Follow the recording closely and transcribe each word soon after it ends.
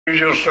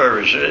Usual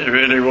service. It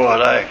really was.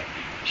 I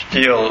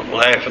still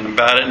laughing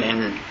about it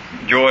and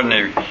enjoying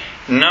the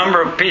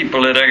number of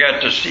people that I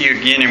got to see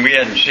again and we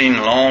hadn't seen in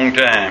a long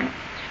time.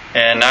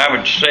 And I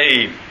would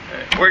say,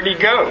 where'd he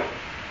go?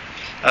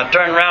 I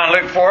turned around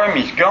and looked for him,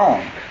 he's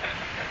gone.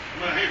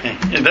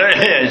 There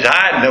he is,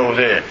 hiding over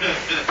there.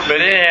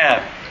 But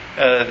anyhow,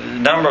 the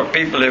number of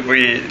people that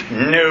we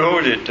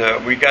knew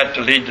that we got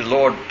to lead the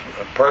Lord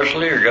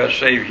personally or got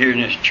saved here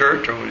in this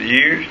church over the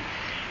years.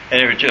 And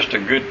it was just a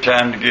good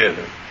time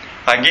together.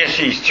 I guess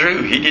he's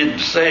through. He didn't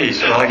say,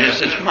 so I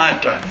guess it's my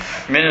time.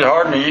 Minute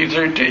Hardman, you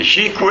through too?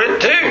 She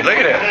quit too. Look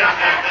at that.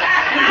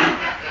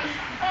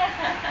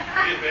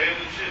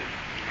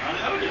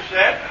 I noticed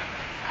that.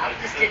 I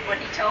just did what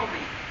he told me.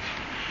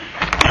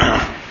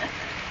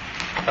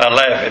 I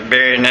laugh at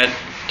Barry and that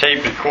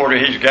tape recorder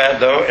he's got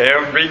though.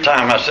 Every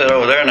time I sit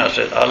over there and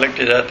I looked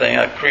at that thing,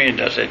 I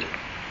cringed. I said,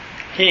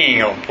 he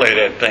ain't gonna play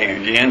that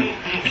thing again.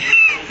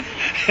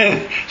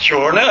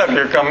 Sure enough,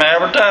 here come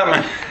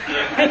advertisement.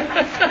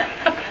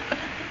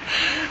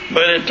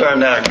 But it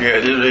turned out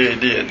good. It really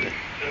did.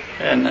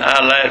 And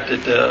I laughed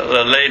at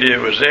the lady that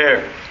was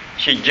there.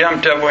 She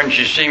jumped up when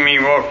she seen me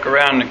walk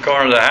around the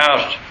corner of the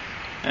house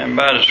and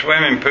by the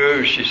swimming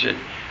pool. She said,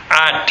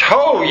 I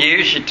told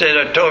you, she said,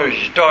 I told you.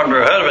 She's talking to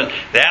her husband.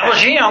 That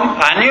was him.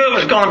 I knew it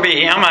was going to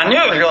be him. I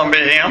knew it was going to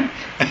be him.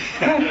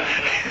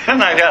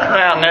 And I got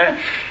around there,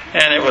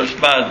 and it was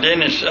my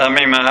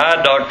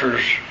eye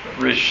doctor's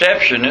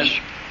receptionist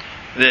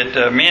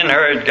that me and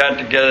her had got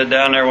together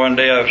down there one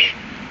day. I was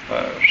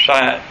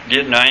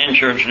getting our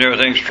insurance and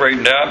everything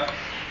straightened out,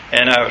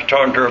 and I was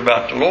talking to her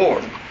about the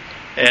Lord,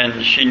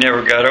 and she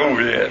never got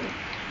over that.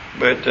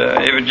 But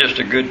it was just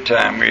a good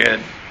time we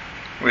had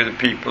with the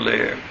people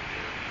there.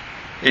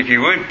 If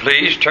you would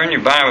please turn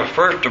your Bible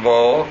first of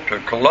all to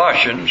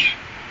Colossians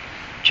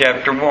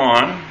chapter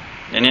 1,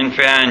 and then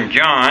find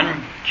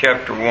John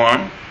chapter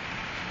 1.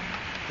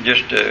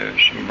 Just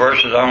some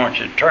verses I want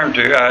you to turn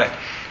to.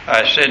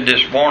 I said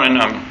this morning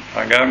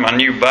I got my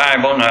new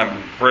Bible and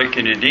I'm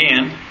breaking it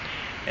in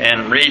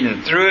and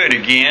reading through it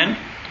again,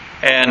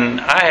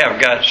 and I have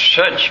got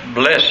such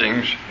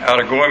blessings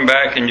out of going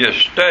back and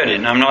just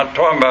studying. I'm not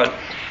talking about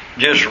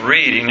just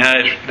reading.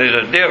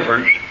 There's a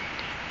difference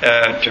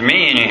to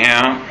me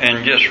anyhow,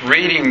 and just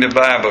reading the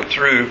Bible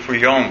through for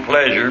your own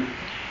pleasure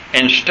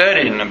and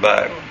studying the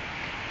Bible.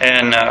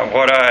 And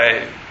what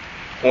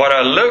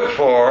I look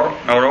for,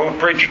 an old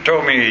preacher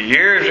told me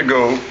years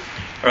ago,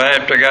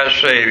 right after I got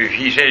saved,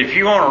 he said, if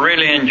you want to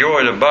really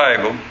enjoy the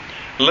Bible,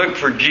 look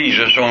for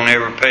Jesus on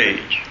every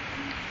page.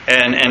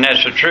 And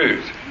that's the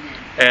truth.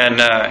 And,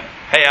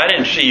 hey, I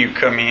didn't see you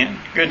come in.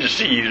 Good to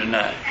see you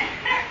tonight.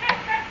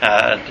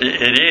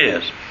 It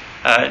is.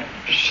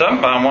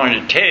 Something I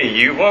wanted to tell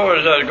you. What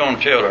was I going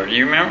to tell her? Do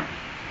you remember?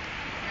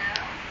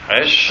 No.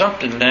 There's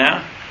something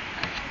now.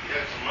 You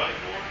got some money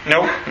for it?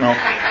 No.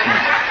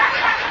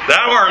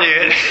 That weren't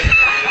it.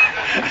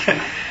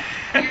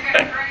 You're going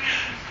to bring in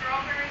some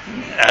strawberries?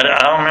 I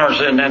don't remember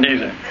saying that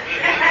either.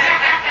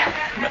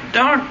 But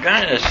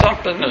doggone, it's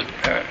something that,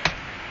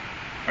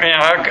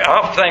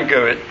 I'll think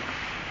of it.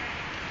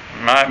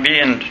 Might be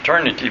in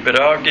eternity, but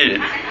I'll get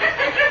it.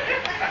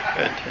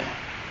 But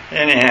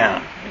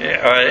anyhow,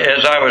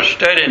 as I was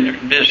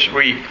studying this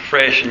week,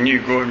 fresh and new,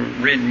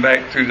 going reading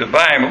back through the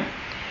Bible,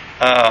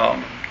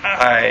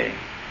 I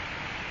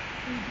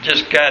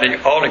just got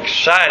all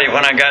excited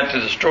when I got to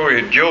the story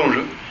of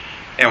Joseph.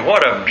 And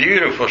what a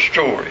beautiful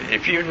story.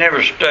 If you've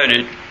never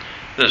studied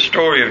the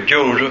story of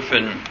Joseph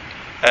and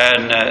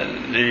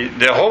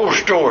the whole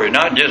story,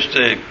 not just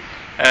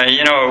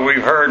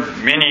we've heard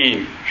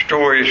many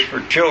stories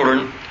for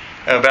children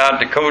about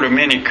the coat of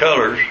many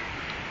colors,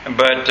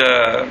 but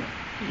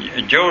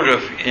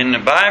Joseph in the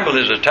Bible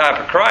is a type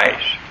of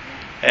Christ.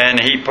 And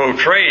he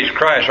portrays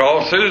Christ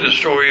all through the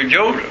story of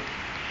Joseph.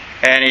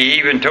 And he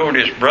even told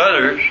his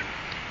brothers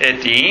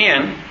at the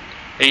end,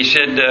 he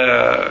said,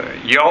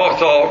 y'all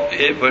thought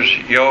it was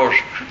yours,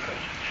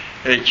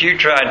 that you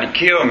tried to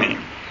kill me.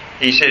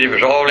 He said it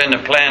was all in the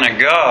plan of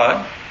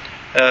God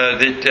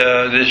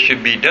that this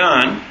should be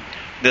done,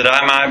 that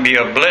I might be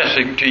a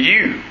blessing to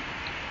you.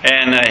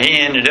 And he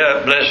ended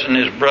up blessing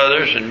his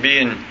brothers and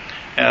being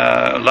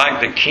like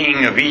the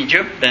king of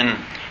Egypt and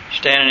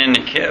standing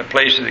in the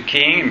place of the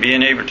king and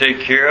being able to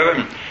take care of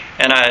him.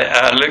 And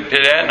I looked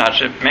at that and I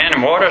said,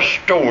 man, what a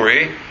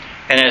story.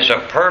 And it's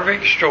a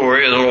perfect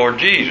story of the Lord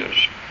Jesus.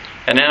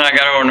 And then I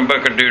got over in the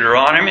book of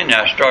Deuteronomy and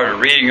I started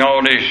reading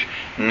all these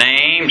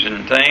names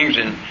and things,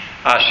 and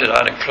I said,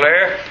 I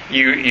declare,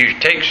 you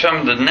take some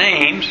of the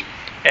names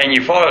and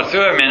you follow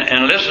through them,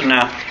 and listen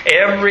now,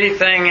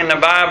 everything in the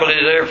Bible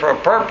is there for a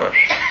purpose.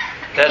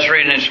 That's the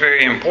reason it's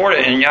very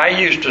important. And I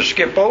used to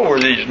skip over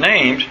these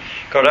names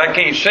because I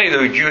can't say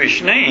those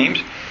Jewish names,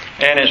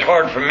 and it's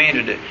hard for me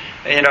to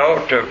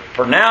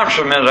pronounce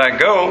them as I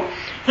go.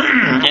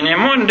 And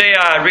then one day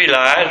I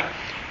realized,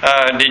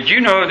 did you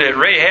know that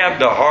Rahab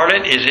the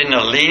harlot is in the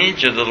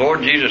lineage of the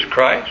Lord Jesus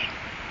Christ?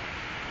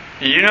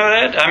 Did you know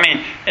that?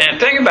 And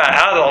think about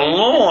how the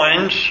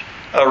loins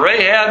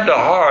Rahab the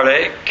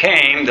harlot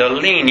came the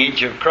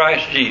lineage of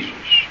Christ Jesus.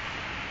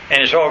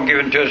 And it's all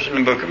given to us in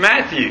the book of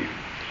Matthew.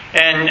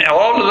 And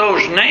all of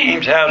those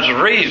names has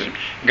a reason.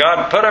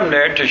 God put them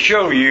there to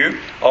show you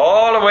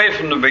all the way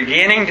from the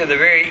beginning to the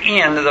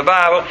very end of the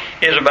Bible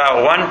is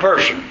about one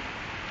person.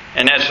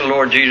 And that's the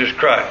Lord Jesus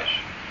Christ.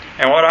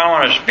 And what I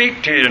want to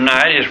speak to you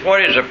tonight is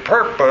what is the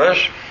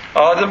purpose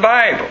of the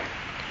Bible.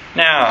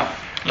 Now,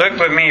 look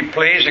with me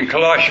please in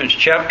Colossians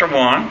chapter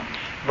 1,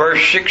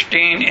 verse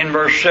 16 and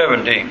verse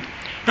 17.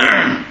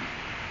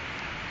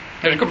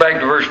 Let's go back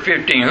to verse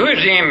 15. Who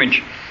is the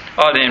image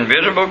of the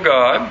invisible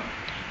God,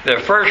 the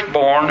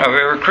firstborn of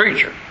every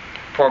creature?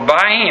 For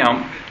by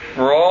him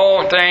were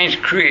all things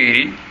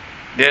created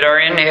that are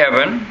in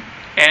heaven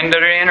and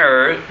that are in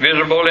earth,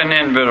 visible and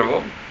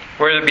invisible,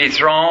 whether it be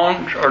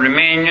thrones or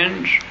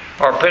dominions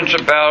or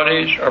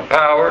principalities or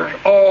powers.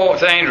 All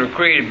things were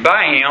created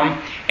by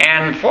him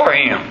and for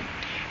him.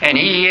 And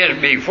he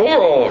is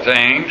before all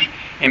things,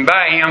 and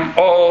by him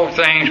all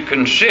things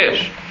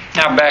consist.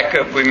 Now back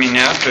up with me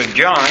now to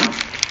John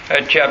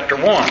chapter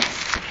 1.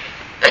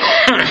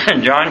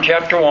 John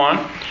chapter 1,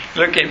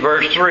 look at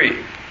verse 3.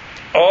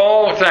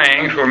 All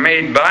things were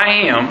made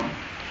by him,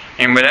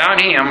 and without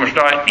him was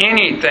not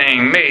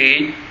anything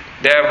made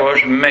that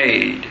was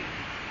made.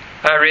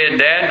 I read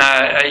that, and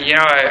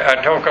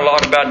I talk a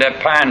lot about that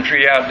pine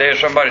tree out there.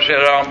 Somebody said,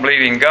 I don't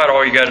believe in God.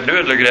 All you got to do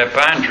is look at that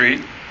pine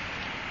tree.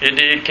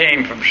 It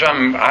came from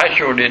some, I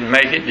sure didn't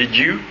make it, did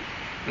you?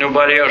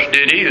 Nobody else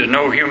did either.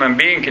 No human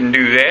being can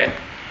do that.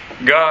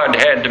 God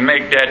had to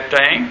make that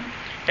thing.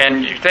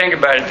 And you think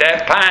about it,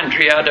 that pine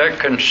tree out there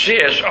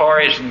consists, or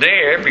it's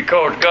there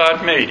because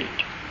God made it.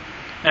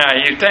 Now,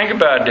 you think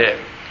about that.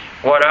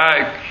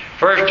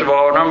 First of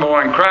all, number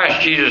one,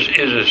 Christ Jesus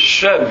is a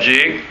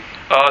subject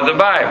of the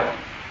Bible.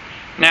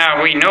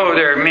 Now, we know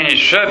there are many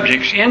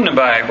subjects in the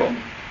Bible,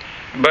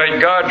 but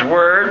God's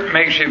Word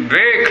makes it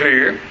very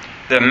clear.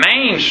 The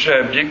main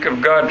subject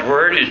of God's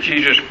Word is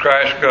Jesus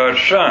Christ, God's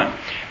Son.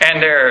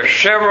 And there are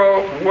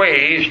several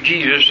ways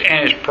Jesus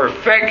and His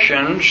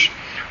perfections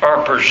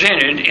are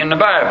presented in the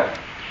Bible.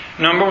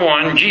 Number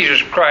one,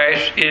 Jesus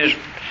Christ is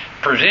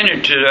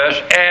presented to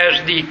us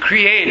as the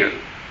Creator.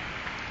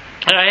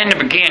 Now, in the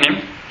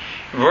beginning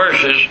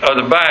verses of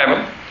the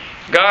Bible,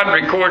 God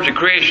records the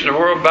creation of the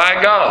world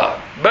by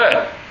God.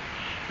 But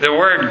the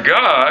word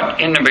God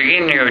in the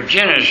beginning of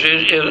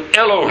Genesis is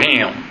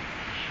Elohim.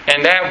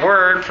 And that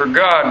word for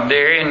God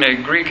there in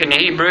the Greek and the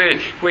Hebrew,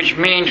 which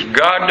means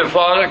God the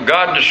Father,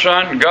 God the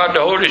Son, God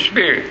the Holy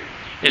Spirit.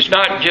 It's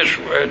not just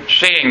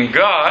saying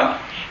God.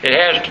 It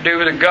has to do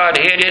with the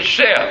Godhead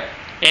itself.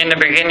 In the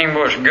beginning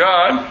was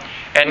God.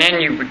 And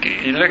then you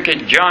look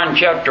at John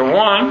chapter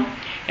 1,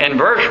 and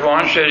verse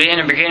 1 says, in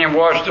the beginning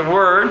was the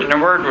Word, and the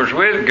Word was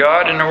with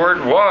God, and the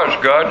Word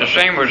was God. The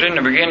same was in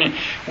the beginning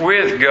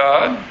with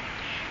God.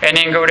 And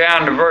then go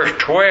down to verse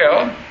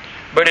 12.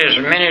 But as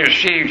many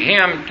received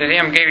him, to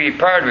them gave he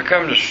power to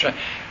become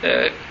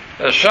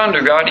the sons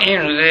of God,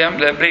 even to them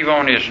that believe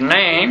on his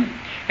name.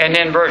 And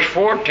then verse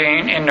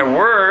 14, in the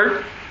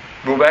Word,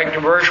 go back to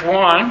verse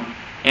 1,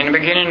 in the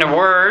beginning the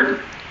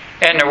Word,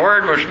 and the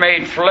Word was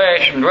made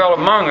flesh and dwelt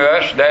among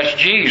us, that's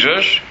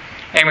Jesus,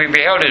 and we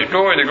beheld his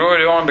glory, the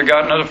glory of the only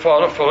begotten of the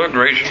Father, full of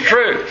grace and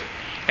truth.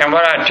 And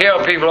what I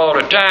tell people all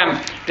the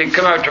time, they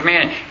come up to me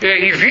and,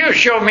 if you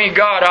show me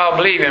God, I'll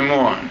believe in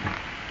one.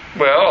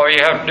 Well, all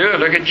you have to do is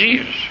look at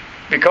Jesus,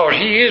 because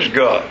he is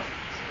God.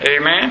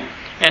 Amen?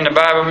 And the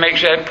Bible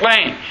makes that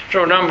plain.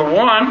 So number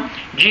one,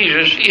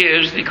 Jesus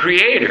is the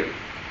Creator.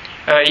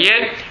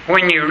 Yet,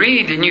 when you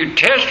read the New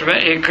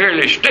Testament, it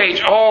clearly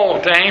states all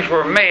things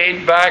were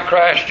made by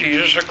Christ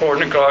Jesus,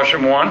 according to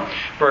Colossians 1,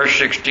 verse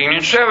 16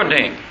 and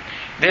 17.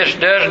 This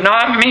does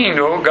not mean,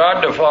 though,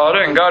 God the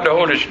Father and God the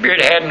Holy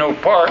Spirit had no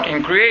part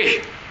in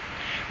creation.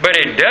 But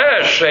it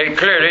does say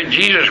clearly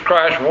Jesus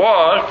Christ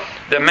was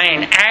the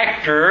main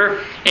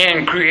actor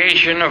in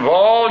creation of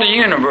all the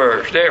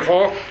universe.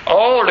 Therefore,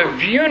 all of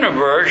the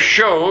universe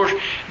shows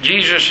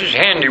Jesus'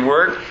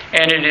 handiwork,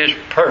 and it is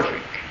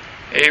perfect.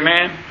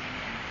 Amen?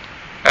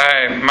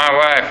 My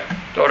wife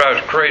thought I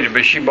was crazy,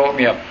 but she bought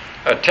me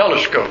a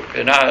telescope,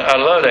 and I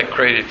love that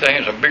crazy thing.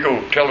 It's a big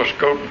old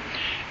telescope,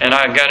 and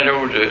I got it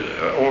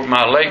over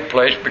my lake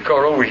place,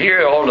 because over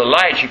here, all the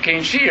lights, you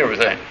can't see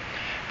everything.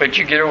 But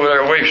you get over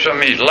there away from some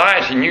of these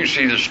lights, and you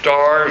see the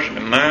stars and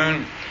the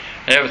moon,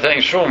 and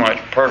everything's so much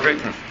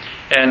perfect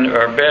and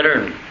or better.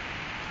 And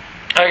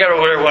I got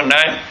over there one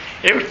night.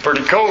 It was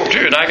pretty cold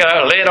too, and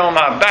I laid on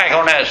my back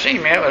on that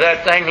cement with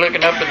that thing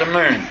looking up at the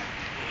moon.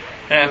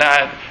 And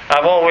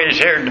I've always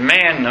heard the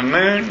man in the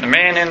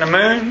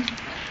moon.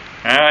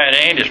 It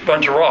ain't just a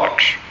bunch of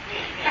rocks.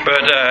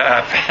 But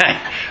I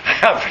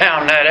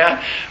found that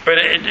out. But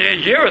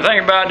did you ever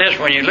think about this?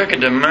 When you look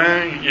at the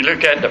moon, you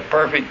look at the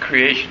perfect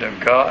creation of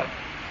God.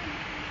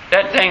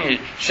 That thing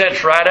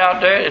sits right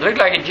out there. It looks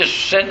like it's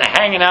just sitting,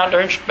 hanging out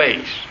there in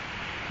space.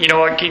 You know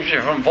what keeps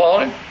it from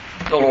falling?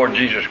 The Lord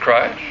Jesus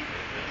Christ.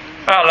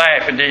 I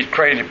laugh at these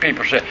crazy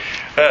people say,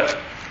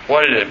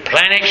 what is it?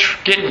 Planets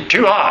getting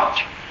too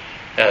hot.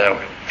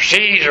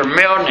 seas are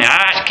melting, the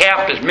ice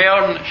cap is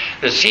melting,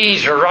 the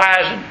seas are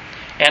rising.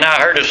 And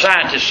I heard a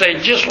scientist say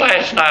just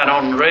last night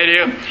on the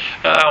radio,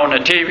 on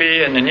the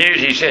TV and the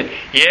news, he said,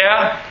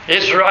 yeah,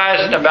 it's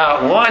rising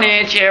about 1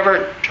 inch every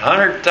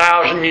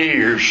 100,000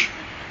 years.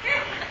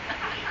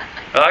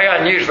 Well, I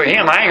got news for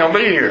him. I ain't going to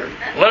be here.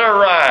 Let it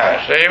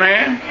rise.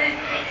 Amen?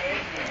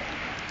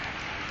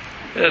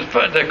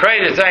 The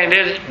crazy thing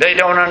is they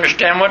don't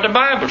understand what the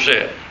Bible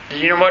says.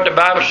 You know what the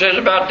Bible says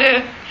about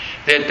that?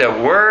 That the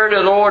word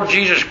of the Lord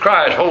Jesus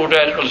Christ holds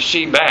that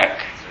sea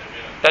back.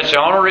 That's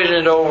the only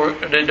reason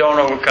they don't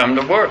overcome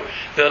the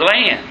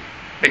land.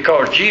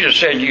 Because Jesus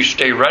said you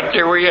stay right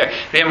there where you are.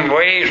 Them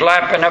waves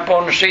lapping up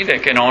on the sea, they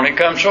can only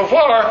come so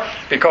far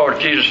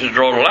because Jesus has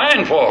drawn a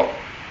line for them.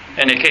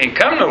 And they can't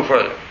come no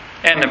further.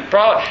 And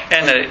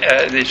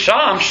the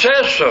Psalm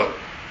says so.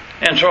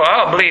 And so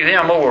I'll believe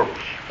them over.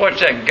 What's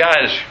that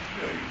guy that's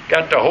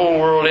got the whole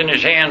world in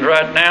his hands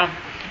right now?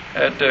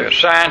 The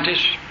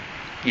scientist.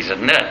 He's a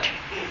nut.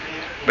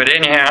 But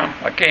anyhow,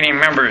 I can't even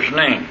remember his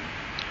name.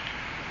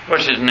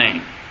 What's his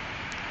name?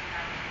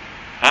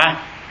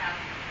 Huh?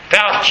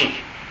 Fauci.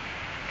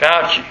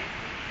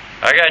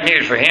 I got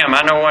news for him.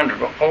 I know one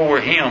over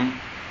him.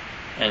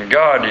 And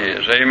God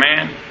is.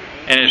 Amen?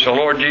 And it's the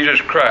Lord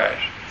Jesus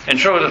Christ. And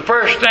so the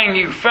first thing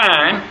you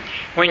find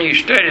when you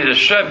study the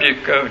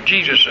subject of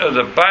Jesus, of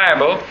the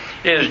Bible,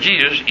 is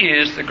Jesus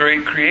is the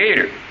great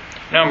creator.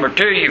 Number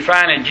two, you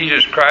find in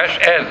Jesus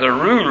Christ as the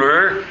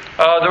ruler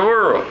of the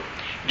world.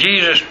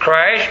 Jesus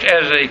Christ,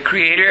 as the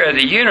creator of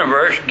the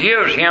universe,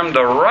 gives him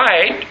the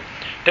right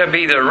to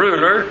be the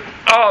ruler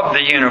of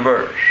the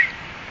universe.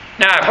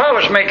 Now, if I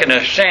was making a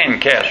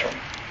sandcastle,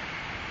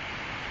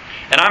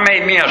 and I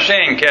made me a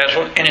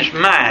sandcastle, and it's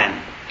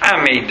mine,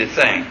 I made the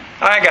thing.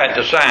 I got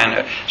the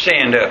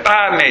sand up.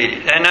 I made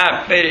it, and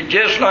I made it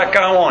just like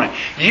I wanted.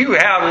 You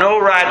have no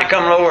right to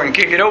come over and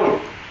kick it over.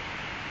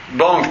 It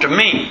belongs to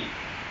me.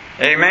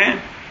 Amen?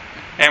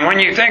 And when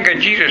you think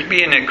of Jesus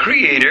being the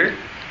creator,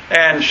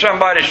 and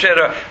somebody said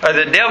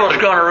the devil's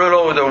going to rule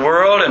over the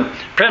world, and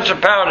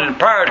principality and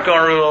power is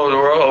going to rule over the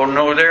world. Oh,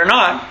 no, they're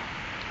not.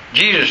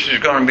 Jesus is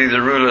going to be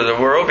the ruler of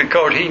the world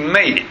because he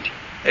made it.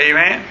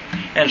 Amen?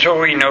 And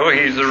so we know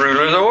he's the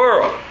ruler of the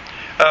world.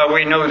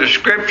 We know the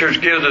Scriptures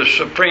give the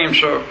supreme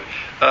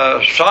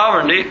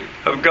sovereignty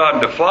of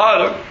God the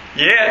Father,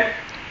 yet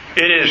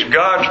it is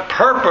God's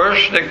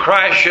purpose that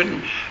Christ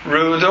should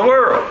rule the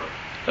world.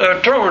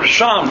 Turn over to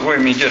Psalms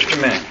with me just a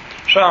minute.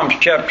 Psalms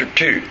chapter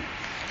 2.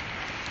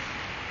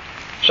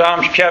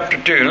 Psalms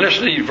chapter 2. Listen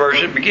to these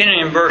verses,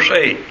 beginning in verse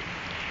 8.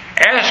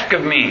 Ask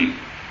of me,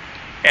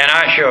 and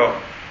I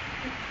shall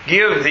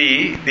give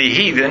thee the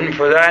heathen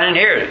for thine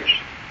inheritance,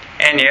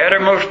 and the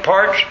uttermost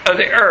parts of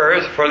the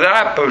earth for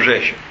thy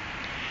possession.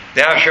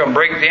 Thou shalt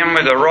break them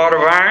with a rod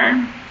of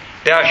iron.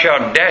 Thou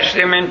shalt dash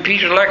them in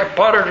pieces like a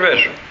potter's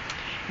vessel.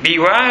 Be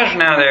wise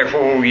now,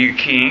 therefore, O you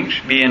kings.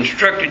 Be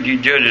instructed, you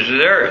judges of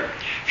the earth.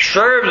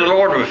 Serve the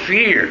Lord with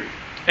fear,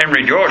 and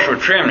rejoice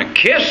with trembling.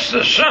 Kiss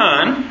the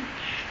Son,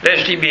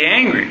 lest he be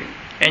angry,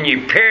 and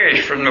ye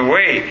perish from the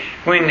way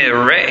when his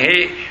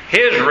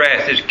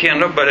wrath is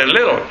kindled but a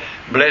little.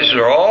 Blessed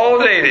are all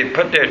they that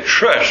put their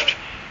trust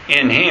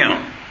in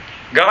him.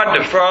 God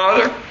the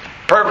Father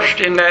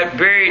purposed in that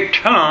very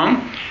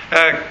tongue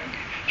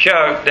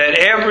that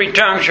every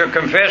tongue shall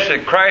confess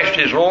that Christ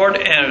is Lord,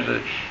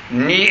 and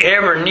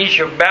every knee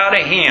shall bow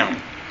to him.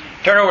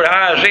 Turn over to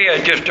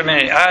Isaiah just a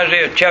minute.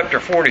 Isaiah chapter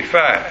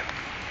 45.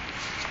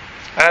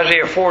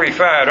 Isaiah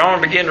 45. I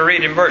want to begin to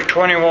read in verse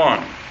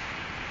 21.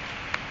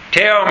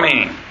 Tell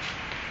me,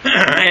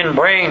 and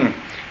bring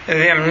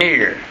them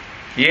near.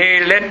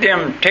 Yea, let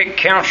them take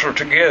counsel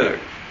together.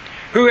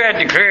 Who hath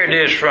declared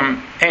this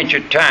from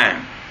ancient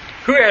time?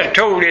 Who hath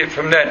told it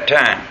from that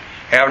time?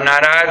 Have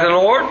not I the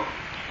Lord?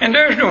 And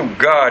there is no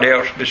God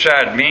else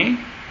beside me,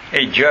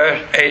 a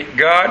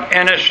God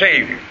and a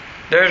Savior.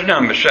 There is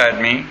none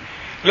beside me.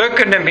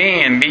 Look unto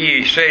me and be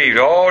ye saved,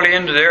 all the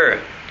ends of the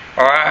earth.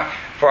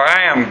 For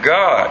I am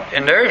God,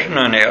 and there is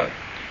none else.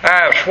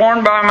 I have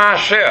sworn by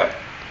myself,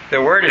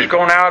 the word is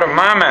gone out of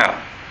my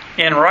mouth,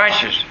 in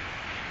righteousness,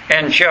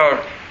 and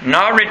shall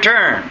not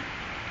return,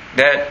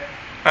 that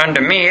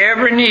unto me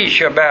every knee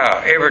shall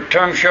bow, every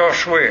tongue shall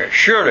swear.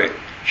 Surely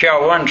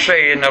shall one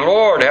say, in the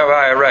Lord have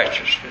I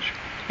righteousness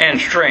and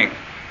strength.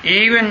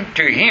 Even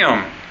to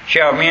him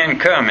shall men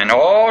come, and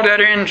all that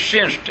are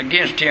incensed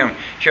against him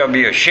shall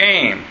be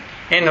ashamed.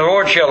 In the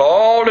Lord shall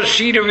all the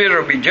seed of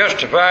Israel be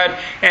justified,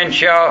 and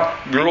shall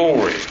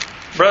glory.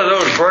 Brother,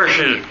 those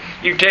verses,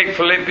 you take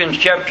Philippians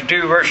chapter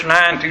 2, verse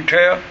 9 through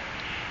 12.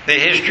 The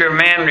history of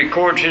man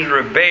records his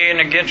rebellion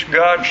against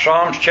God,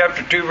 Psalms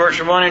chapter 2,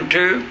 verse 1 and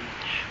 2.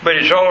 But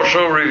it's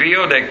also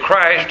revealed that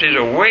Christ is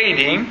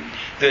awaiting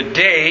the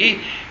day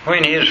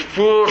when his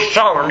full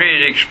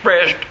sovereignty is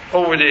expressed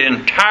over the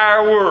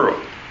entire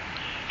world.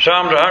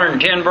 Psalms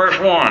 110, verse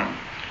 1.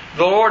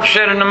 The Lord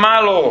said unto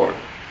my Lord,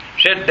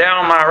 sit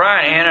down on my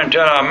right hand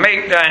until I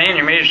make thine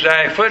enemies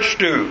thy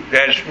footstool.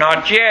 That's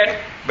not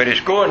yet, but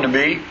it's going to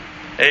be.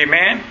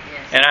 Amen?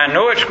 Yes. And I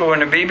know it's going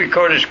to be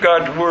because it's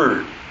God's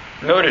Word.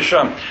 Notice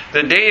something.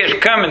 The day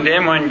is coming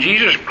then when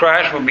Jesus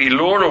Christ will be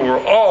Lord over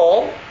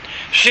all,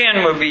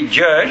 sin will be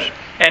judged,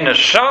 and the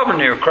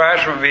sovereignty of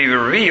Christ will be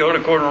revealed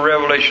according to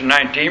Revelation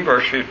 19,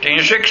 verse 15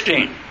 and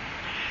 16.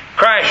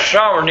 Christ's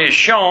sovereignty is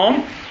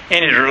shown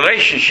in his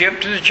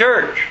relationship to the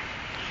church.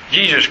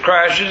 Jesus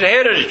Christ is the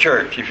head of the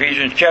church,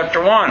 Ephesians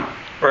chapter 1,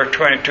 verse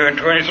 22 and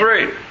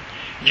 23.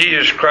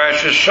 Jesus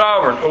Christ is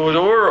sovereign over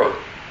the world,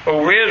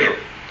 over Israel,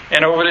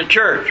 and over the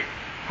church,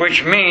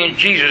 which means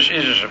Jesus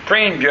is the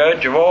supreme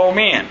judge of all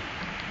men.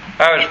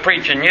 I was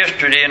preaching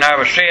yesterday and I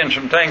was saying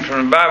some things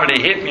from the Bible.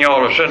 They hit me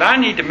all of a sudden. I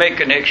need to make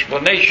an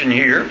explanation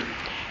here.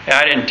 And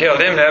I didn't tell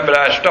them that, but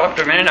I stopped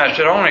a minute and I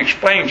said, I want to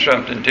explain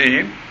something to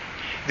you.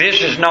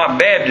 This is not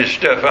Baptist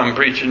stuff I'm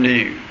preaching to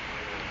you.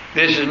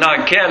 This is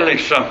not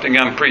Catholic something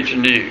I'm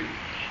preaching to you.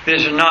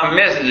 This is not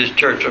Methodist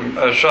church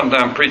something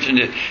I'm preaching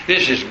to you.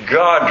 This is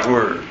God's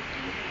Word.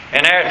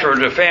 And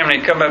afterwards, a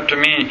family come up to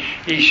me and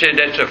he said,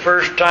 that's the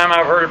first time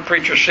I've heard a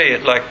preacher say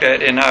it like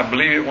that, and I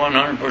believe it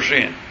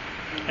 100%.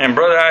 And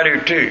brother, I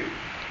do too.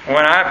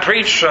 When I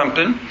preach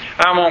something,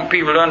 I want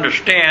people to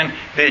understand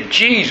that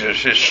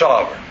Jesus is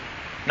sovereign.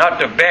 Not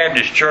the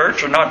Baptist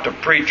church, or not the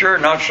preacher, or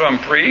not some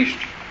priest.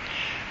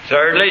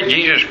 Thirdly,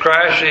 Jesus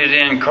Christ is the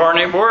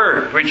incarnate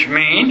Word, which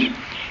means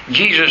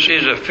Jesus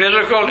is a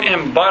physical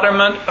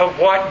embodiment of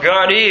what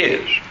God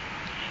is.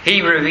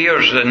 He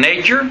reveals the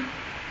nature,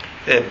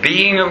 the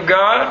being of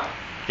God,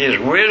 His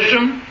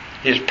wisdom,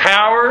 His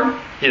power,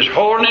 His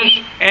holiness,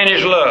 and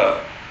His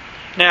love.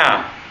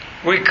 Now,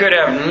 we could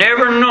have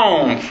never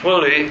known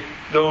fully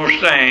those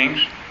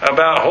things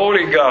about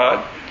holy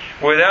God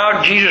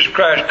without Jesus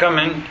Christ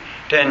coming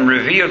and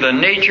reveal the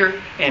nature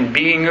and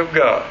being of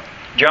God.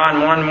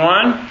 John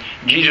 1:1,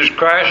 Jesus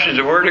Christ is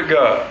the Word of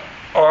God,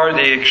 or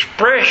the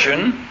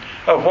expression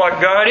of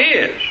what God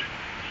is.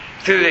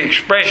 Through the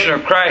expression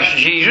of Christ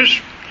Jesus,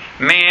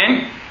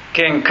 man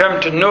can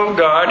come to know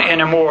God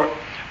in a more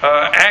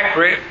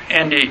accurate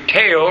and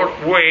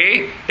detailed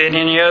way than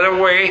any other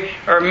way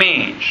or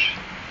means.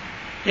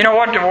 You know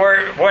what the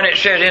word, when it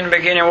says in the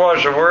beginning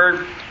was the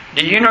Word,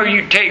 do you know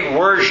you take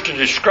words to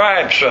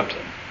describe something?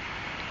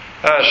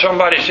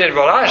 Somebody said,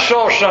 well, I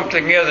saw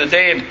something the other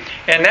day,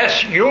 and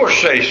that's your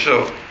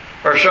say-so,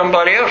 or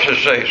somebody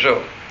else's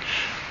say-so.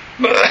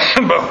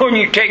 But when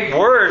you take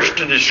words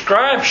to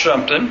describe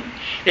something,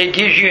 it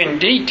gives you in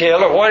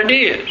detail of what it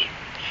is.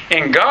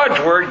 And God's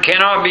Word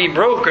cannot be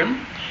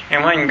broken.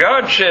 And when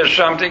God says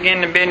something,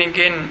 in the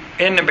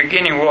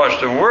beginning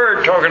was the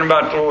Word, talking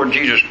about the Lord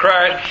Jesus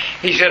Christ,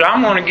 He said,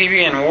 I'm going to give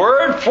you in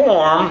word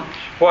form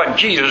what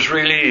Jesus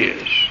really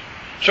is.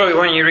 So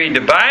when you read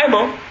the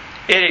Bible,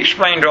 it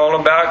explains all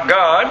about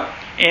God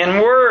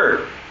in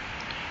Word.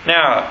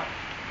 Now,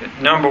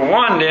 number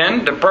one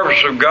then, the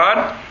purpose of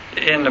God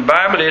in the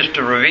Bible is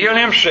to reveal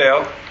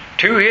Himself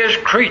to His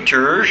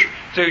creatures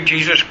through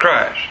Jesus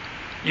Christ.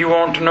 You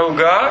want to know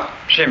God?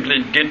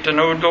 Simply get to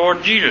know the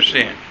Lord Jesus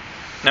then.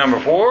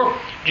 Number 4,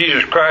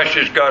 Jesus Christ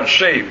is God's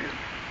Savior.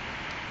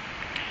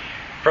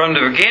 From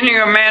the beginning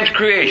of man's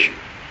creation,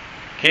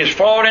 his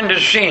fall into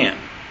sin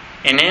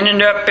and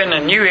ended up in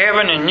a new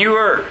heaven and new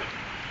earth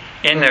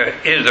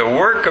is the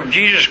work of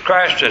Jesus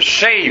Christ as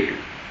Savior.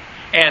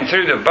 And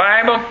through the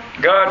Bible,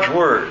 God's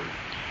Word.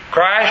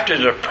 Christ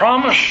is a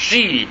promised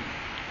seed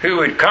who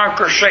would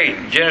conquer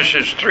Satan.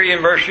 Genesis 3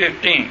 and verse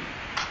 15.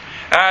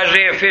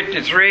 Isaiah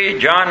 53,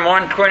 John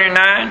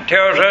 1:29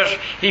 tells us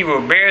He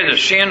will bear the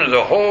sin of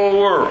the whole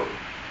world.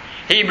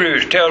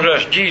 Hebrews tells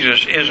us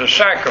Jesus is a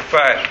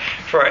sacrifice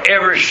for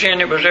every sin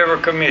that was ever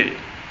committed.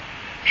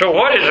 So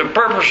what is the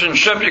purpose and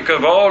subject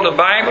of all the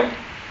Bible?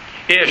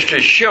 Is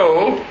to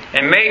show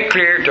and make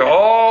clear to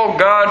all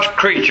God's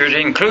creatures,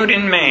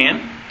 including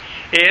man,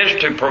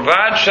 is to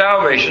provide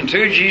salvation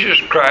through Jesus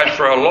Christ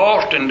for a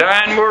lost and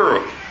dying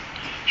world.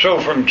 So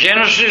from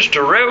Genesis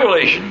to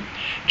Revelation,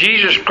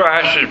 Jesus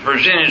Christ is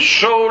presented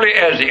solely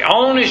as the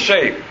only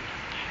Savior.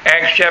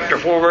 Acts chapter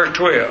 4 verse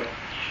 12.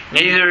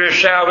 Neither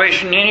is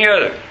salvation any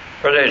other,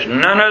 for there is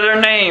none other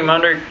name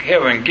under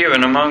heaven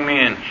given among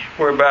men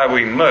whereby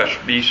we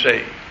must be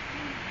saved.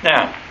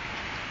 Now,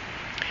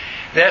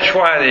 that's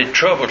why it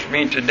troubles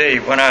me today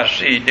when I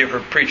see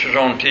different preachers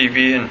on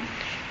TV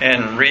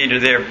and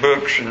read their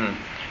books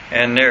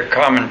and their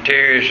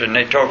commentaries, and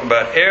they talk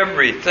about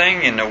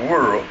everything in the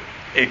world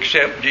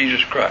except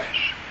Jesus Christ.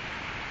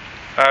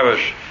 I was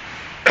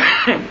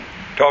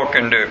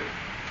talking to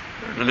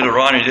little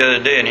Ronnie the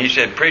other day, and he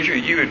said, "Preacher,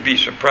 you would be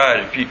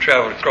surprised if you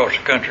traveled across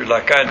the country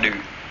like I do,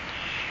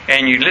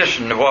 and you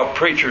listen to what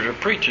preachers are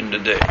preaching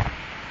today."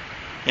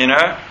 You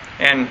know?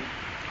 And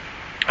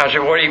I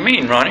said, "What do you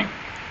mean, Ronnie?"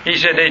 He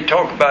said, "They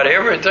talk about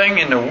everything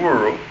in the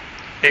world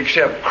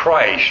except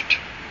Christ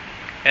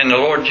and the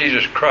Lord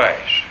Jesus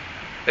Christ.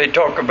 They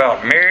talk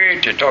about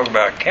marriage, they talk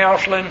about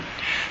counseling,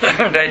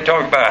 they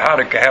talk about how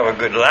to have a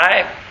good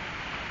life,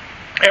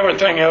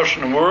 everything else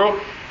in the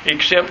world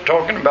except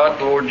talking about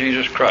the Lord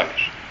Jesus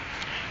Christ."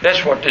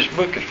 That's what this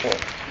book is for.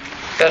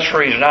 That's the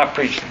reason I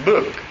preach the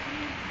book.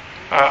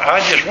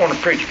 I just want to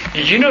preach.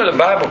 Did you know the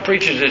Bible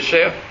preaches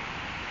itself?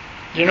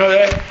 You know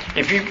that?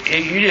 If you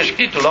just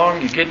get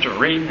along, you get to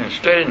reading and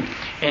studying,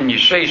 and you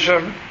say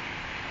something,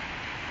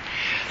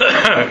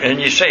 and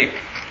you say,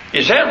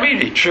 is that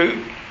really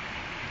true?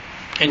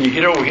 And you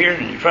get over here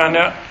and you find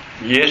out,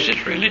 yes,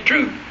 it's really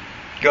true.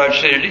 God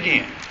said it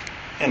again.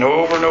 And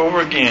over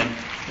again,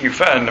 you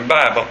find the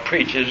Bible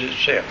preaches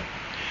itself.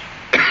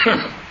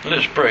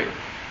 Let's pray.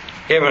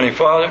 Heavenly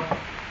Father,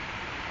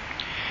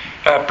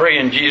 I pray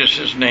in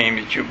Jesus' name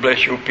that you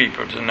bless your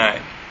people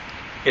tonight.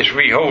 As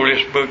we hold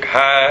this book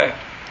high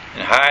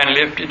and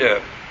lifted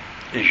up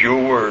is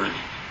your word.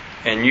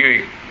 And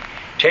you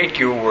take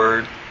your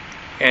word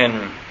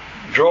and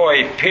draw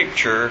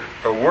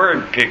a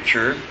word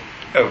picture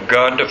of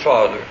God the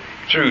Father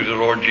through the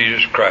Lord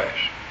Jesus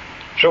Christ.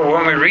 So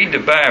when we read the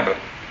Bible,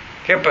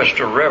 help us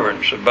to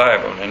reverence the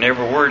Bible and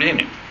every word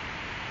in it,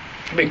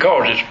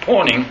 because it's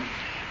pointing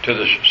to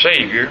the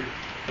Savior,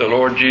 the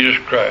Lord Jesus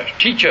Christ.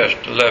 Teach us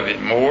to love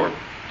it more,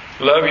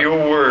 love your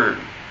word,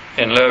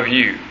 and love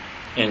you.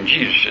 In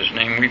Jesus'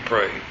 name we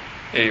pray.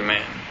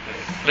 Amen.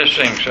 Let's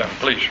sing something,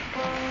 please.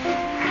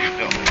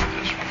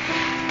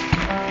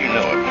 You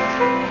know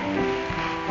it.